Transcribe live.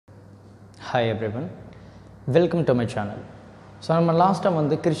Hi everyone, welcome to my channel. So நம்ம last time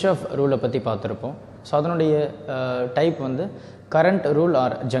வந்து Kirchoff ரூலை பற்றி பார்த்துருப்போம். ஸோ அதனுடைய டைப் வந்து current rule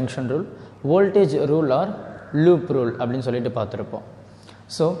R junction rule, voltage rule R loop rule அப்படின்னு சொல்லிட்டு பார்த்துருப்போம்.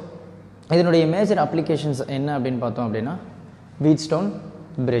 ஸோ இதனுடைய மேஜர் அப்ளிகேஷன்ஸ் என்ன அப்படின்னு பார்த்தோம் அப்படின்னா Wheatstone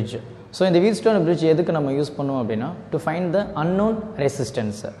bridge. ஸோ இந்த Wheatstone bridge எதுக்கு நம்ம யூஸ் பண்ணுவோம் அப்படின்னா to find the unknown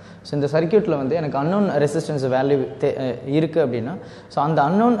resistance. So இந்த சர்க்கியூட்டில் வந்து எனக்கு அன்னோன் ரெசிஸ்டன்ஸ் வேல்யூ இருக்குது அப்படின்னா ஸோ அந்த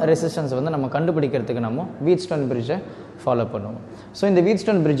அன்னோன் ரெசிஸ்டன்ஸ் வந்து நம்ம கண்டுபிடிக்கிறதுக்கு நம்ம Wheatstone bridge ஃபாலோ பண்ணுவோம். ஸோ இந்த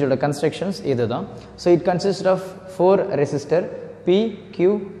Wheatstone bridgeோட கன்ஸ்ட்ரக்ஷன்ஸ் இது தான். So it consist of 4 resistor P, Q,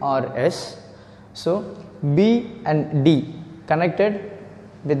 R, S. So B and D connected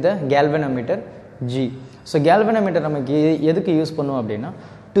with the galvanometer G. So galvanometer நமக்கு எதுக்கு யூஸ் பண்ணுவோம் அப்படின்னா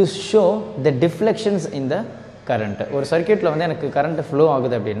to show the deflections in the current. ஒரு சர்க்கியூட்டில் வந்து எனக்கு கரண்ட் ஃப்ளோ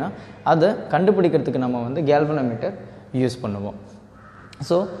ஆகுது அப்படின்னா அதை கண்டுபிடிக்கிறதுக்கு நம்ம வந்து galvanometer யூஸ் பண்ணுவோம்.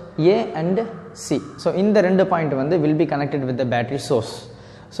 So A and C. So இந்த ரெண்டு பாயிண்ட் வந்து will be connected with the battery source.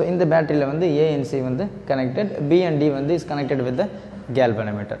 So இந்த பேட்டரியில் வந்து A and C வந்து connected, B and D வந்து is connected with the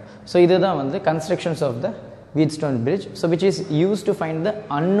galvanometer. So இதுதான் வந்து constructions of the Wheatstone bridge, so which is used to find the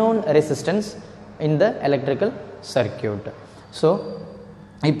unknown resistance in the electrical circuit. So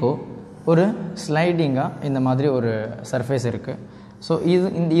இப்போது ஒரு ஸ்லைடிங்காக இந்த மாதிரி ஒரு surface இருக்குது. ஸோ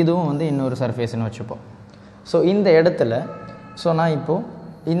இதுவும் வந்து இன்னொரு சர்ஃபேஸ்னு வச்சுப்போம். ஸோ இந்த இடத்துல ஸோ நான்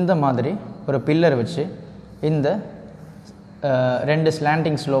இப்போது இந்த மாதிரி ஒரு பில்லர் வச்சு இந்த ரெண்டு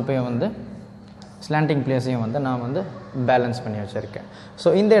ஸ்லாண்டிங் ஸ்லோப்பையும் வந்து ஸ்லாண்டிங் பிளேஸையும் வந்து நான் வந்து பேலன்ஸ் பண்ணி வச்சுருக்கேன். ஸோ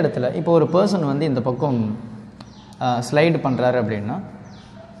இந்த இடத்துல இப்போ ஒரு பர்சன் வந்து இந்த பக்கம் ஸ்லைடு பண்ணுறாரு அப்படின்னா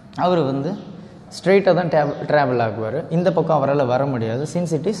அவர் வந்து ஸ்ட்ரெயிட்டாக தான் ட்ராவல் ஆகுவார். இந்த பக்கம் அவரால் வர முடியாது,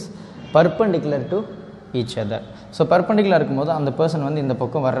 since it is perpendicular to each other. So perpendicular இருக்கும்போது அந்த பர்சன் வந்து இந்த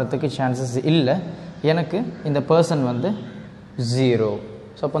பக்கம் வர்றதுக்கு சான்சஸ் இல்லை. எனக்கு இந்த பர்சன் வந்து 0.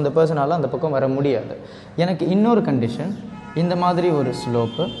 ஸோ அப்போ அந்த பர்சனால் அந்த பக்கம் வர முடியாது. எனக்கு இன்னொரு கண்டிஷன், இந்த மாதிரி ஒரு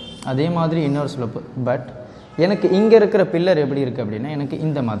ஸ்லோப்பு, அதே மாதிரி இன்னொரு ஸ்லோப்பு, பட் எனக்கு இங்கே இருக்கிற பில்லர் எப்படி இருக்குது அப்படின்னா எனக்கு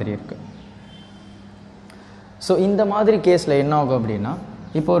இந்த மாதிரி இருக்குது. ஸோ இந்த மாதிரி கேஸில் என்ன ஆகும் அப்படின்னா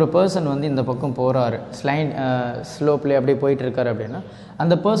இப்போ ஒரு பர்சன் வந்து இந்த பக்கம் போகிறாரு, ஸ்லோப்லேயே அப்படியே போயிட்டுருக்காரு அப்படின்னா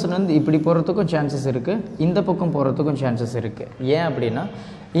அந்த பர்சன் வந்து இப்படி போகிறதுக்கும் சான்சஸ் இருக்குது, இந்த பக்கம் போகிறதுக்கும் சான்சஸ் இருக்குது. ஏன் அப்படின்னா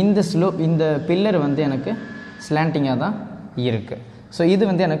இந்த பில்லர் வந்து எனக்கு ஸ்லாண்டிங்காக தான் இருக்குது. ஸோ இது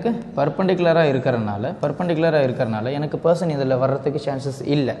வந்து எனக்கு பர்பண்டிகுலராக இருக்கிறனால எனக்கு பர்சன் இதில் வர்றதுக்கு சான்சஸ்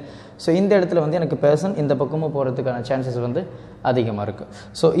இல்லை. ஸோ இந்த இடத்துல வந்து எனக்கு பர்சன் இந்த பக்கமும் போகிறதுக்கான சான்சஸ் வந்து அதிகமாக இருக்குது.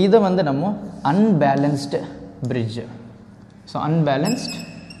 ஸோ இதை வந்து நம்ம unbalanced bridge, so unbalanced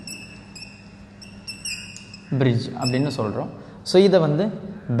bridge அப்படின்னு சொல்கிறோம். ஸோ இதை வந்து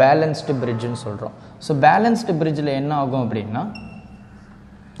பேலன்ஸ்டு பிரிட்ஜுன்னு சொல்கிறோம். ஸோ பேலன்ஸ்டு பிரிட்ஜில் என்ன ஆகும் அப்படின்னா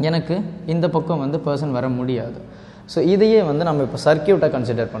எனக்கு இந்த பக்கம் வந்து பர்சன் வர முடியாது. ஸோ இதையே வந்து நம்ம இப்போ சர்க்கியூட்டை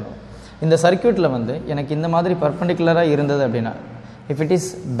கன்சிடர் பண்ணுவோம். இந்த சர்க்கியூட்டில் வந்து எனக்கு இந்த மாதிரி பர்பண்டிகுலராக இருந்தது அப்படின்னா இஃப் இட் இஸ்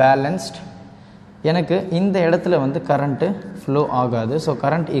பேலன்ஸ்ட் எனக்கு இந்த இடத்துல வந்து கரண்ட்டு ஃப்ளோ ஆகாது. ஸோ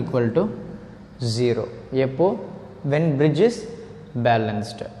கரண்ட் ஈக்குவல் டு 0 எப்போ when bridge is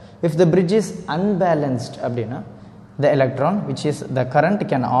balanced. If the bridge is unbalanced அப்படின்னா the electron which is the current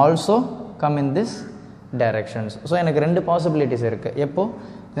can also come in this directions. So எனக்கு ரெண்டு possibilities இருக்குது எப்போ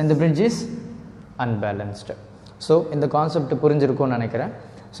when the bridge is unbalanced. So இந்த concept புரிஞ்சிருக்கும்னு நினைக்கிறேன்.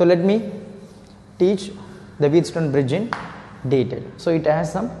 So let me teach the Wheatstone bridge in detail. So it has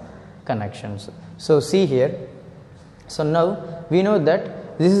some connections. So see here. So now we know that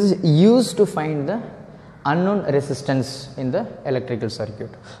this is used to find the unknown resistance in the electrical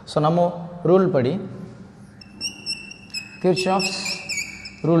circuit. So நம்ம rule படி Kirchoff's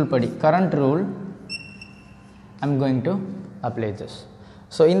rule படி current rule I'm going to apply this.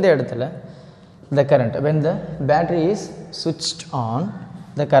 So இந்த இடத்துல the current when the battery is switched on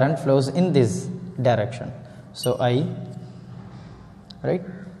the current flows in this direction. So I, right,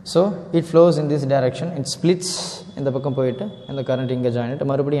 so it flows in this direction, it splits இந்த பக்கம் போயிட்டு இந்த current இங்கே join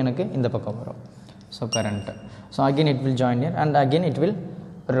ஆகிட்டு மறுபடியும் எனக்கு இந்த பக்கம் வரும். So current, so again it will join here and again it will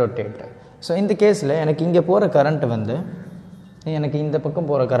rotate. So இந்த கேஸில் எனக்கு இங்கே போகிற கரண்ட் வந்து எனக்கு இந்த பக்கம்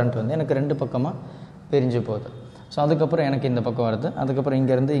போகிற கரண்ட் வந்து எனக்கு ரெண்டு பக்கமாக பிரிஞ்சு போகுது. ஸோ அதுக்கப்புறம் எனக்கு இந்த பக்கம் வருது, அதுக்கப்புறம்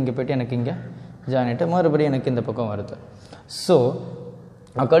இங்கேருந்து இங்கே போய்ட்டு எனக்கு இங்கே ஜாயின் ஆகிட்டு மறுபடியும் எனக்கு இந்த பக்கம் வருது. So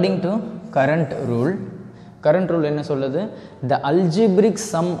according to current rule என்ன சொல்லுது, த algebraic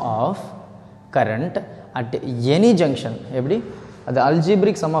some of current at any junction, எப்படி the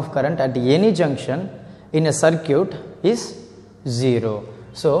algebraic sum of current at any junction in a circuit is 0.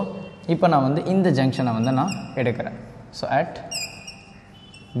 So இப்போ நான் வந்து இந்த ஜங்ஷனை வந்து நான் எடுக்கிறேன். ஸோ at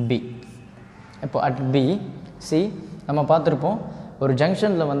B, இப்போ at B, see நம்ம பார்த்துருப்போம் ஒரு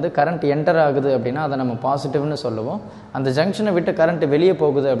ஜங்ஷனில் வந்து கரண்ட் என்டர் ஆகுது அப்படின்னா அதை நம்ம பாசிட்டிவ்னு சொல்லுவோம். அந்த ஜங்ஷனை விட்டு கரண்ட் வெளியே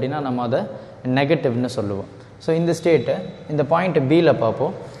போகுது அப்படின்னா நம்ம அதை நெகட்டிவ்னு சொல்லுவோம். ஸோ இந்த ஸ்டேட்டு இந்த பாயிண்ட் பியில்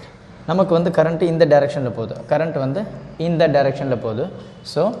பார்ப்போம். நமக்கு வந்து கரண்ட் இந்த டைரெக்ஷனில் போகுது, கரண்ட் வந்து இந்த டைரெக்ஷனில் போகுது.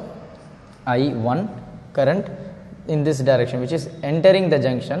 So I1 current in this direction which is entering the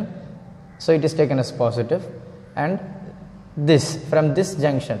junction, so it is taken as positive, and this from this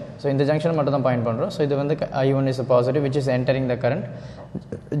junction, so in the junction mattum dhaan point pandrom. So idu vandu I1 is a positive which is entering the current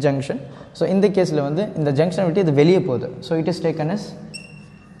junction. So in the case la vandu in the junction vittu idu veliye podhu, so it is taken as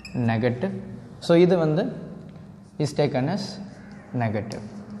negative. So idu vandu is taken as negative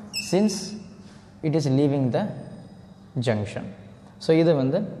since it is leaving the junction. So idu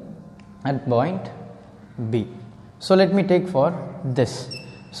vandu at point B. So let me take for this.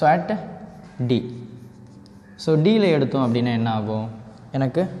 So at D. So D la eduthom appadina enna agum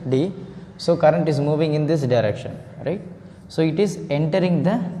enakku D. So current is moving in this direction, right? So it is entering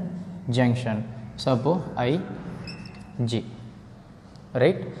the junction. So appo I G,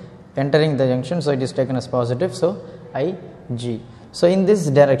 right? Entering the junction, so it is taken as positive. So I G. So in this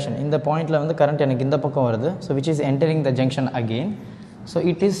direction, in the point la vandu current enakku indha pakkam varudhu, so which is entering the junction again. So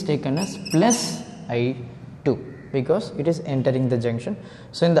it is taken as plus I2 because it is entering the junction.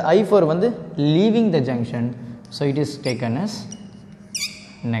 So in the I4 vandu leaving the junction, so it is taken as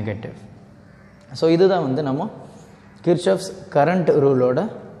negative. So idu da vandu nama Kirchoff's current rule oda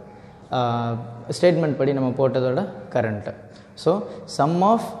statement padi nama pottadoda current. So sum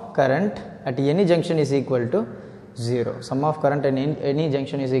of current at any junction is equal to 0. Sum of current at any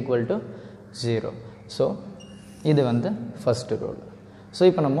junction is equal to 0. So idu vandu first rule. So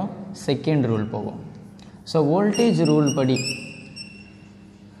இப்போ நம்ம second rule போவோம். So voltage rule படி,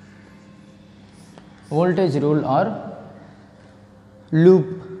 voltage rule R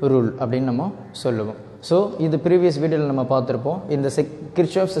loop rule அப்படின்னு நம்ம சொல்லுவோம். So இது previous வீடியோவில் நம்ம பார்த்துருப்போம். இந்த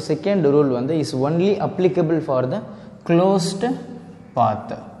Kirchoff's செகண்ட் ரூல் வந்து is only applicable for the closed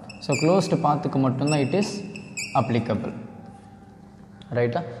path. So closed பாத்துக்கு மட்டும்தான் இட் இஸ் அப்ளிகபிள்,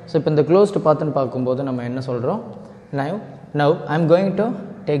 ரைட்டா? ஸோ இப்போ இந்த க்ளோஸ்டு பாத்துன்னு பார்க்கும்போது நம்ம என்ன சொல்கிறோம், now I am going to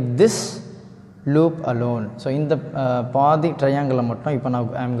take this loop alone. So இந்த பாதி ட்ரையாங்கிளை மட்டும் இப்போ நான்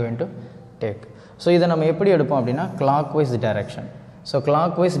I am going to take. So இதை நம்ம எப்படி எடுப்போம் அப்படின்னா clockwise direction. ஸோ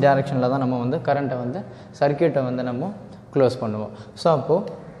clockwise directionல தான் நம்ம வந்து கரண்ட்டை வந்து சர்க்கியூட்டை வந்து நம்ம க்ளோஸ் பண்ணுவோம். ஸோ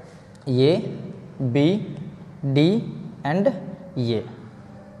அப்போது A, B, D and A.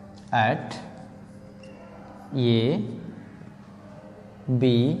 At A, B,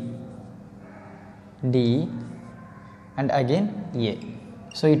 D and again A.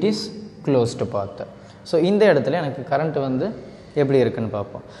 So it is closed path. So இந்த இடத்துல எனக்கு கரண்ட் வந்து எப்படி இருக்குன்னு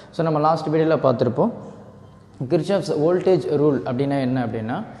பார்ப்போம். ஸோ நம்ம லாஸ்ட் வீடியோவில் பார்த்துருப்போம் Kirchoff's voltage rule அப்படின்னா என்ன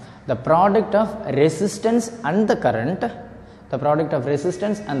அப்படின்னா the product of resistance and the current, the product of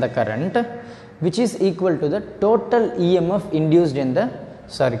resistance and the current which is equal to the total EMF induced in the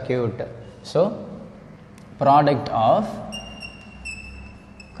circuit. So product of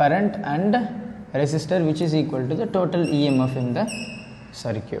current and resistor which is equal to the total EMF in the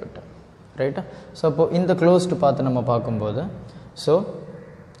circuit, right? So in the closed path நம்ம பார்க்கும்போது, so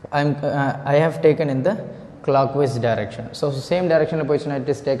I have taken in the clockwise direction. So same direction போயிடுச்சுன்னா it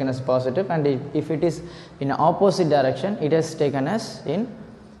is taken as positive, and if it is in opposite direction it is taken as in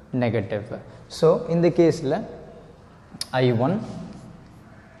negative. So in the case la I1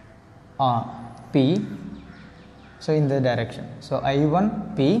 P, so in the direction, so I1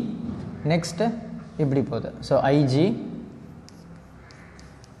 P, next இப்படி போகுது, so IG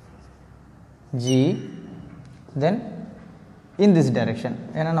G, then in this direction,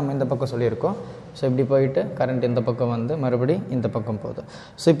 ஏன்னா நம்ம இந்த பக்கம் சொல்லியிருக்கோம். So இப்படி போயிட்டு current இந்த பக்கம் வந்து மறுபடி இந்த பக்கம் போகுது.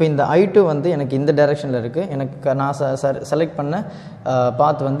 ஸோ இப்போ இந்த I2 வந்து எனக்கு இந்த டைரெக்ஷனில் இருக்குது, எனக்கு நான் செலக்ட் பண்ண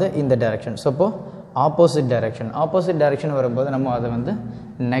பாத் வந்து இந்த டைரெக்ஷன். ஸோ இப்போது ஆப்போசிட் டைரெக்ஷன் வரும்போது நம்ம அதை வந்து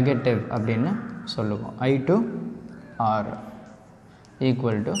நெகட்டிவ் அப்படின்னு சொல்லுவோம். I2 R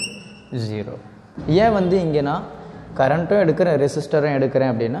equal to 0. ஏன் வந்து இங்கே நான் கரண்ட்டும் எடுக்கிறேன் ரெசிஸ்டரும்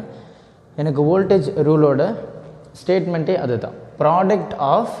எடுக்கிறேன் அப்படின்னா எனக்கு வோல்டேஜ் ரூலோட ஸ்டேட்மெண்ட்டே அதுதான், product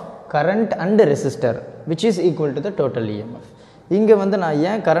of current and resistor which is equal to the total EMF. இங்கே வந்து நான்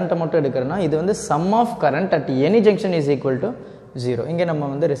ஏன் கரண்ட்டை மட்டும் எடுக்கிறேன்னா இது வந்து sum of current at any junction is equal to 0. இங்கே நம்ம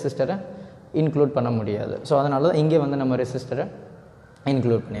வந்து ரெசிஸ்டரை இன்க்ளூட் பண்ண முடியாது. ஸோ அதனால தான் இங்கே வந்து நம்ம ரெசிஸ்டரை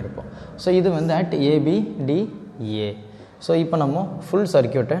இன்க்ளூட் பண்ணியிருப்போம். ஸோ இது வந்து at ABDA. ஸோ இப்போ நம்ம ஃபுல்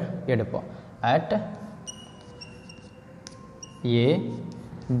சர்க்கியூட்டை எடுப்போம். at A,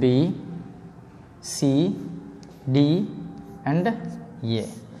 B, C, D and A.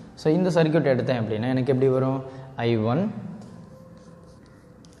 So இந்த சர்க்கியூட் எடுத்தேன் அப்படின்னா எனக்கு எப்படி வரும், I1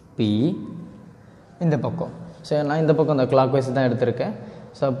 P இந்த பக்கம், ஸோ நான் இந்த பக்கம் இந்த கிளாக் வைஸ் தான் எடுத்திருக்கேன்.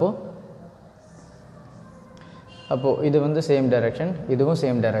 ஸோ அப்போது இது வந்து சேம் டைரெக்ஷன், இதுவும்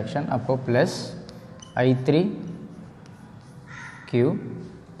சேம் டைரெக்ஷன். அப்போது ப்ளஸ் I3 Q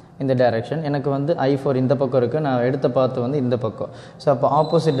இந்த டைரெக்ஷன். எனக்கு வந்து I4 இந்த பக்கம் இருக்குது, நான் எடுத்த பார்த்து வந்து இந்த பக்கம். ஸோ அப்போ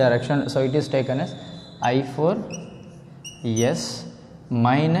opposite direction. So it is taken as I4 S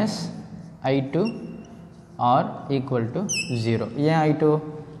minus I2 R equal to 0. ஏன் I2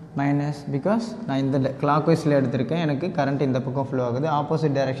 மைனஸ்? பிகாஸ் நான் இந்த கிளாக் வைஸில் எடுத்திருக்கேன், எனக்கு கரண்ட் இந்த பக்கம் ஃப்ளோ ஆகுது.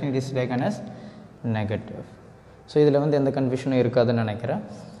 Opposite direction it is taken as negative. So இதில் வந்து எந்த கன்ஃபியூஷனும் இருக்காதுன்னு நினைக்கிறேன்.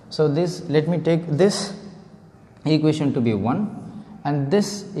 So this let me take this equation to be 1 and this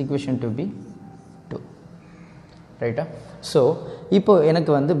equation to be 2. ரைட்டா? ஸோ இப்போ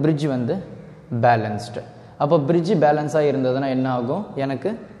எனக்கு வந்து பிரிட்ஜ் வந்து பேலன்ஸ்டு. அப்போ பிரிட்ஜ் பேலன்ஸாக இருந்ததுன்னா என்ன ஆகும்? எனக்கு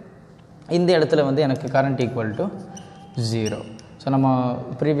இந்த இடத்துல வந்து எனக்கு கரண்ட் ஈக்குவல் டு 0. ஸோ நம்ம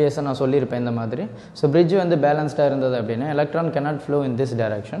ப்ரீவியஸாக நான் சொல்லியிருப்பேன் இந்த மாதிரி. ஸோ பிரிட்ஜ் வந்து பேலன்ஸ்டாக இருந்தது அப்படின்னா electron cannot flow in this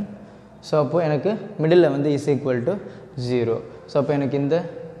direction. So அப்போது எனக்கு மிடில் வந்து இஸ் ஈக்குவல் டு 0. ஸோ அப்போ எனக்கு இந்த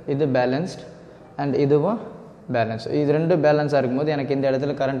இது பேலன்ஸ்ட் அண்ட் இதுவும் பேலன்ஸ். இது ரெண்டு பேலன்ஸாக இருக்கும்போது எனக்கு இந்த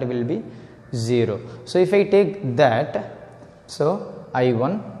இடத்துல current will be 0. So if I take that, so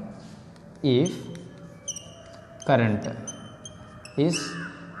I1 if current is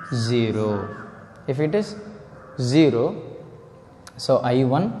 0, if it is 0, so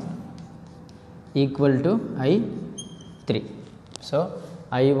I1 equal to I3. So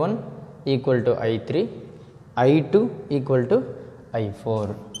I1 equal to I3, I2 equal to I4,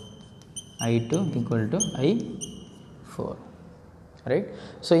 I2 equal to I4, right?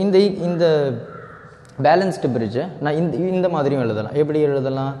 So இந்த balanced bridge நான் இந்த மாதிரியும் எழுதலாம். எப்படி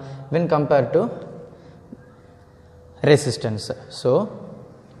எழுதலாம்? when compared to resistance. So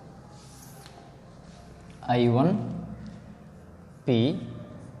I1 P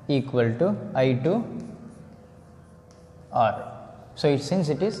equal to I2 R. So since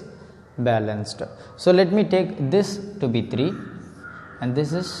it is balanced, so let me take this to be 3 and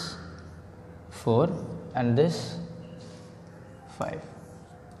this is 4 and this 5.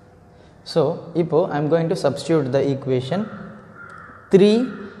 So இப்போ I am going to substitute the equation 3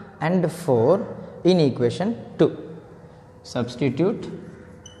 and 4 in equation 2. Substitute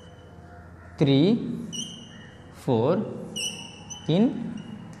 3 4 in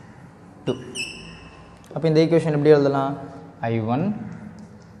 2. அப்போ இந்த equation எப்படி எழுதலாம்? I1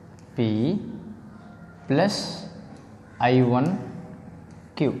 P plus I1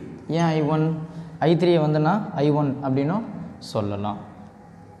 Q. ஏன் I1? I3 வந்துன்னா I1 அப்படின்னும் சொல்லலாம்.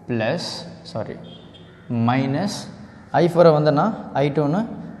 Plus minus I4 வந்துன்னா I2ன்னு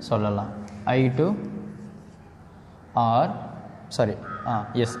சொல்லலாம். I2 R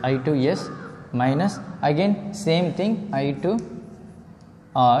yes I2 yes minus again same thing I2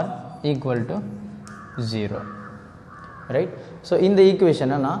 R equal to 0, right? So in the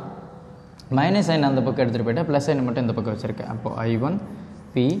equation நான் மைனஸ் சைன் அந்த பக்கம் எடுத்துகிட்டு போய்ட்டு ப்ளஸ் சைன் மட்டும் இந்த பக்கம் வச்சுருக்கேன். அப்போது I1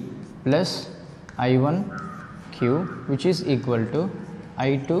 P plus I1 Q which is equal to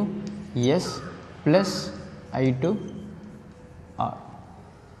I2 S plus I2 R,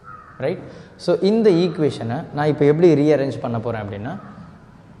 right? So இந்த ஈக்குவேஷனை நான் இப்போ எப்படி ரீஅரேஞ்ச் பண்ண போகிறேன் அப்படின்னா,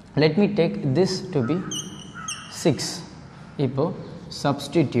 let me take this to be 6. இப்போ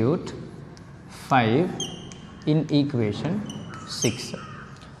substitute 5 in equation 6.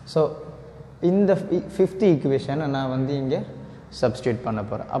 So இந்த 5th ஈக்குவேஷனை நான் வந்து இங்கே சப்ஸ்டியூட் பண்ண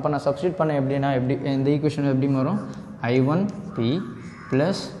போகிறேன். அப்போ நான் சப்ஸ்டியூட் பண்ண எப்படின்னா இந்த ஈக்குவேஷன் எப்படி வரும்? I1 P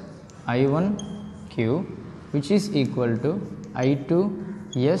plus I1 Q which is equal to I2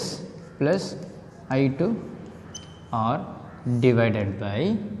 S plus I2 R divided by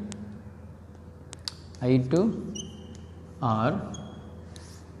I2 R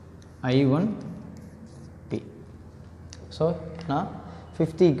I1 P. So நான்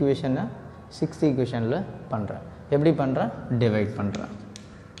 5th ஈக்குவேஷனை 6th ஈக்குவேஷனில் பண்ணுறேன். எப்படி பண்ணுறேன்? டிவைட் பண்ணுறேன்,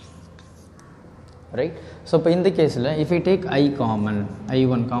 ரைட்? ஸோ இப்போ இந்த கேஸில் if I take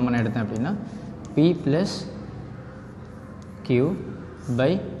I1 common எடுத்தேன் அப்படின்னா P plus Q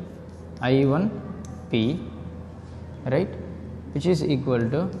by I1 P, right, which is equal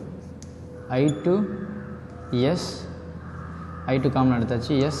to I2 S, I2 common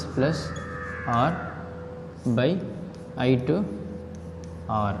எடுத்தாச்சு, S plus R by I2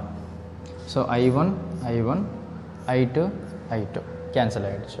 R. So I1 I2 cancel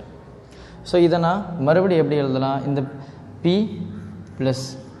ஆகிடுச்சு. So இதை நான் மறுபடியும் எப்படி எழுதலாம்? இந்த P plus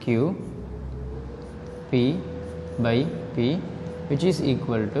Q P by P which is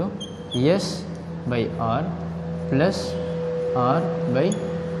equal to S by R plus R by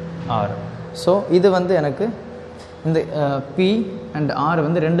R. So இது வந்து எனக்கு இந்த P and R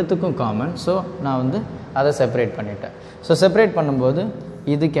வந்து ரெண்டுத்துக்கும் காமன். ஸோ நான் வந்து அதை செப்பரேட் பண்ணிட்டேன். ஸோ செப்பரேட் பண்ணும்போது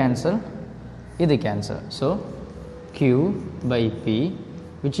இது கேன்சல், இது cancel. So Q by P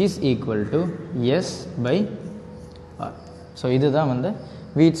which is equal to S by R. So இதுதான் வந்து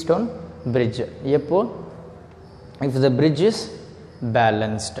Wheatstone bridge. எப்போ? If the bridge is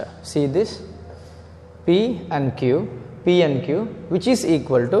balanced. See this P and Q which is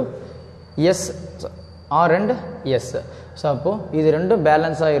equal to S, R and S. So அப்போது இது ரெண்டும்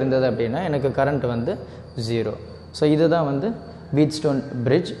பேலன்ஸாக இருந்தது அப்படின்னா எனக்கு current வந்து 0. ஸோ இதுதான் வந்து Wheatstone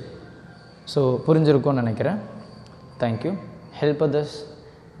bridge. ஸோ புரிஞ்சிருக்கும்னு நினைக்கிறேன். Thank you. Help others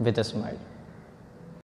with a smile.